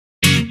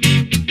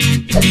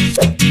So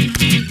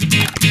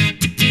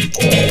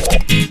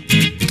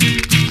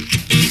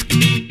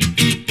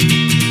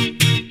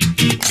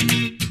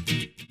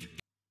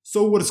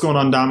what is going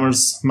on,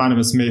 dammers? My name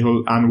is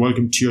Mehul and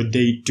welcome to your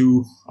day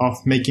 2 of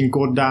making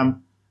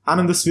CodeDam. And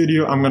in this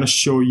video, I'm going to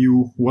show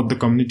you what the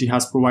community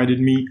has provided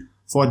me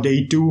for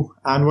day 2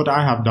 and what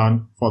I have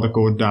done for the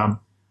CodeDam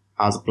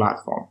as a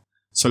platform.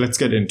 So let's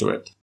get into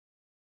it.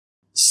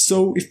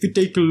 So if we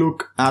take a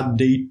look at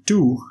day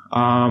 2,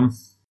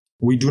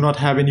 we do not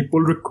have any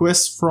pull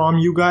requests from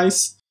you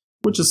guys,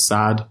 which is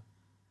sad.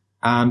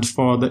 And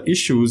for the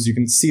issues, you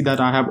can see that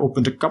I have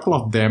opened a couple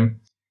of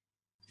them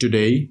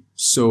today,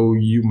 so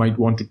you might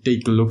want to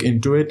take a look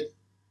into it.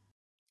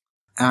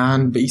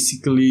 And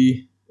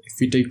basically, if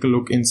we take a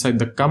look inside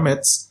the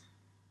commits,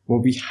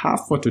 what we have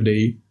for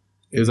today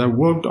is I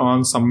worked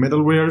on some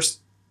middlewares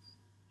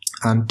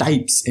and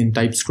types in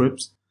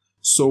TypeScript.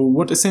 So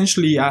what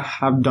essentially I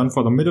have done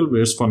for the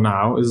middlewares for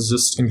now is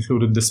just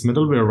included this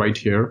middleware right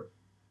here,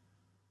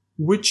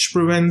 which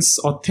prevents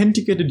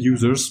authenticated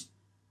users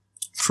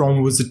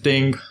from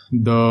visiting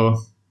the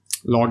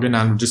login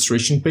and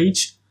registration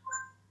page.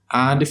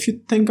 And if you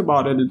think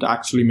about it, it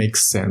actually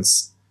makes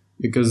sense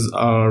because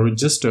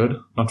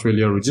not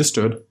really a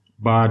registered,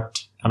 but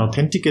an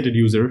authenticated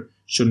user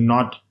should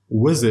not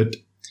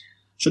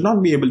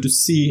be able to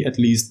see at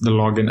least the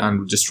login and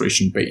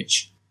registration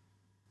page.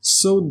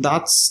 So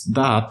that's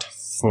that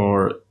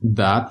for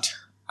that.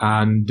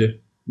 And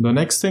the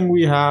next thing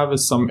we have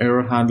is some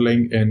error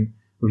handling in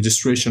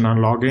registration and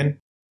login,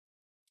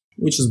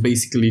 which is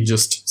basically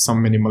just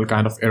some minimal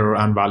kind of error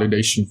and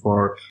validation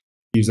for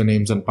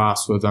usernames and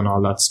passwords and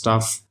all that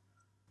stuff.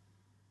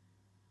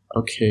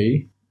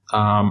 Okay.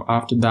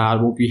 After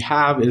that, what we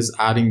have is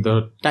adding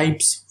the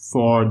types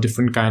for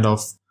different kind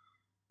of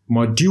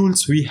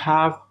modules we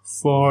have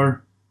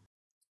for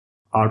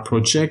our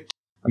project.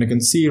 And you can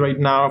see right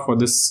now for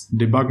this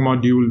debug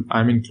module,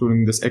 I'm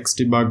including this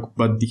xdebug,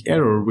 but the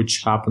error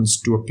which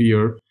happens to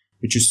appear,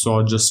 which you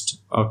saw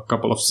just a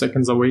couple of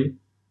seconds away,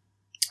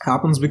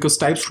 happens because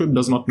TypeScript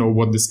does not know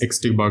what this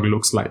xdebug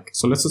looks like.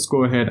 So let's just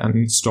go ahead and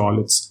install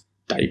its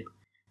type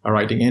by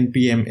writing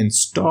npm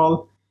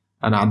install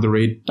and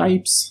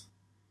 @types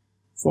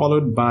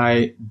followed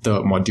by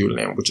the module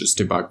name, which is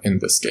debug in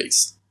this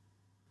case,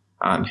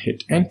 and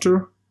hit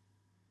enter.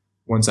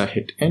 Once I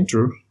hit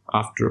enter,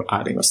 after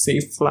adding a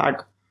save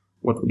flag,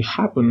 what would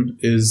happen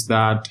is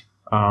that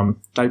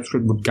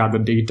TypeScript would gather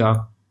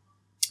data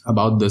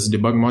about this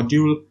debug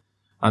module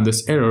and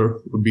this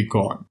error would be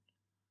gone.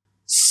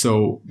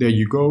 So there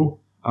you go.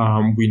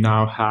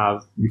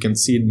 We can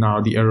see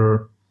now the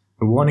error,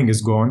 the warning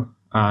is gone,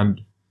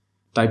 and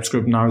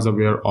TypeScript now is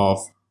aware of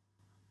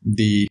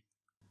the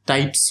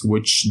types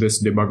which this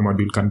debug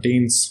module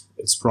contains,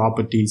 its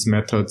properties,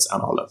 methods,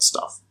 and all that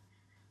stuff.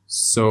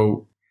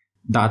 So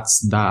that's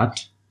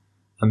that.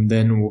 And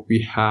then what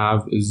we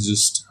have is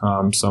just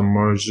some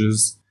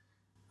merges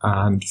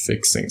and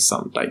fixing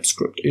some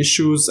TypeScript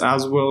issues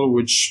as well,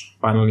 which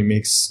finally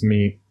makes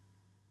me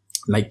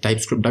like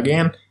TypeScript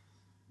again.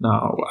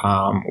 Now,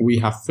 we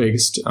have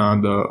fixed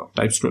the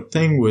TypeScript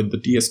thing with the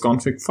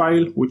tsconfig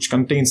file, which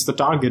contains the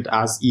target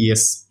as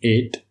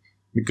ES8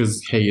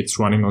 because, hey, it's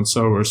running on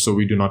server, so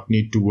we do not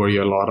need to worry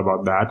a lot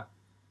about that.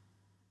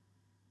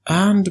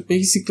 And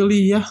basically,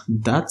 yeah,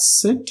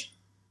 that's it.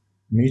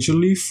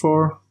 Majorly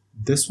for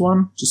this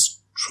one,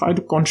 just try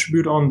to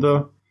contribute on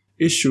the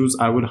issues.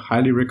 I would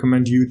highly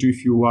recommend you to,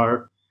 if you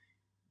are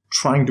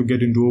trying to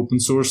get into open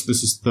source,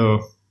 this is the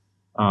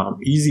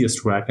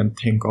easiest way I can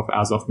think of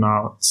as of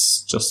now.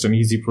 It's just an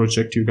easy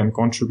project you can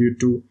contribute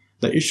to.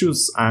 The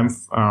issues I'm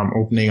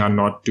opening are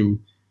not too,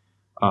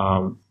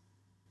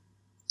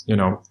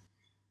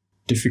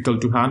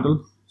 difficult to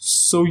handle.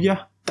 So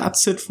yeah,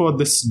 that's it for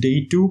this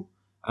day 2.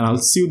 And I'll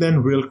see you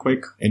then real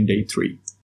quick in day 3.